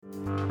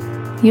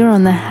You're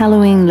on the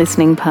Halloween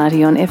listening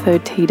party on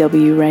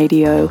FOTW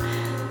Radio.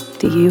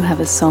 Do you have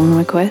a song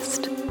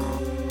request?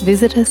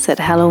 Visit us at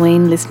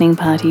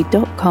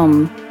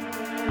halloweenlisteningparty.com.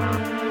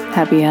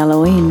 Happy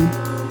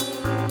Halloween.